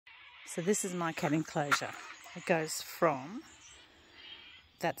So this is my cat enclosure. It goes from,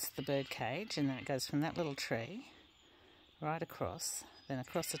 that's the bird cage, and then it goes from that little tree right across, then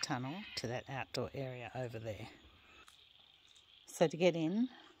across the tunnel to that outdoor area over there. So to get in,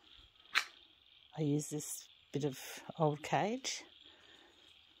 I use this bit of old cage.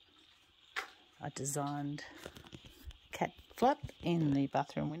 I designed a cat flap in the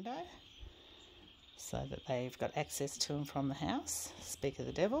bathroom window so that they've got access to and from the house. Speak of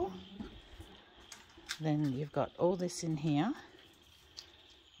the devil. Then you've got all this in here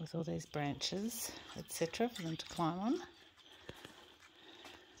with all these branches, etc. for them to climb on.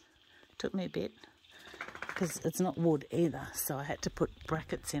 Took me a bit because it's not wood either, so I had to put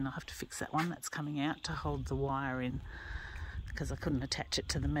brackets in. I'll have to fix that one that's coming out to hold the wire in because I couldn't attach it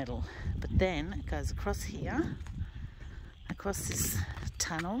to the metal. But then it goes across here, across this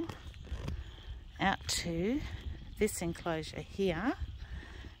tunnel, out to this enclosure here,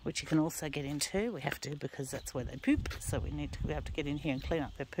 which you can also get into. We have to because that's where they poop, so we have to get in here and clean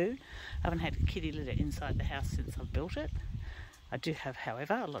up their poo. I haven't had a kitty litter inside the house since I've built it. I do have,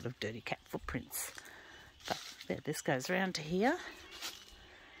 however, a lot of dirty cat footprints. But there, this goes round to here.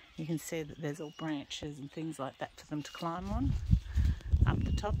 You can see that there's all branches and things like that for them to climb on. Up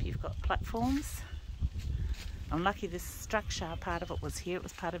the top you've got platforms. I'm lucky this structure, part of it was here. It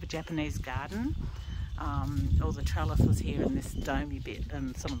was part of a Japanese garden. All the trellis was here in this domey bit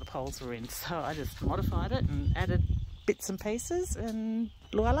and some of the poles were in. So I just modified it and added bits and pieces and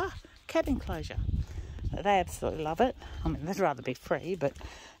voila, cat enclosure. They absolutely love it. I mean, they'd rather be free, but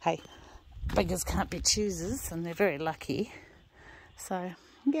hey, beggars can't be choosers and they're very lucky. So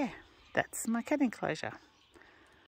yeah, that's my cat enclosure.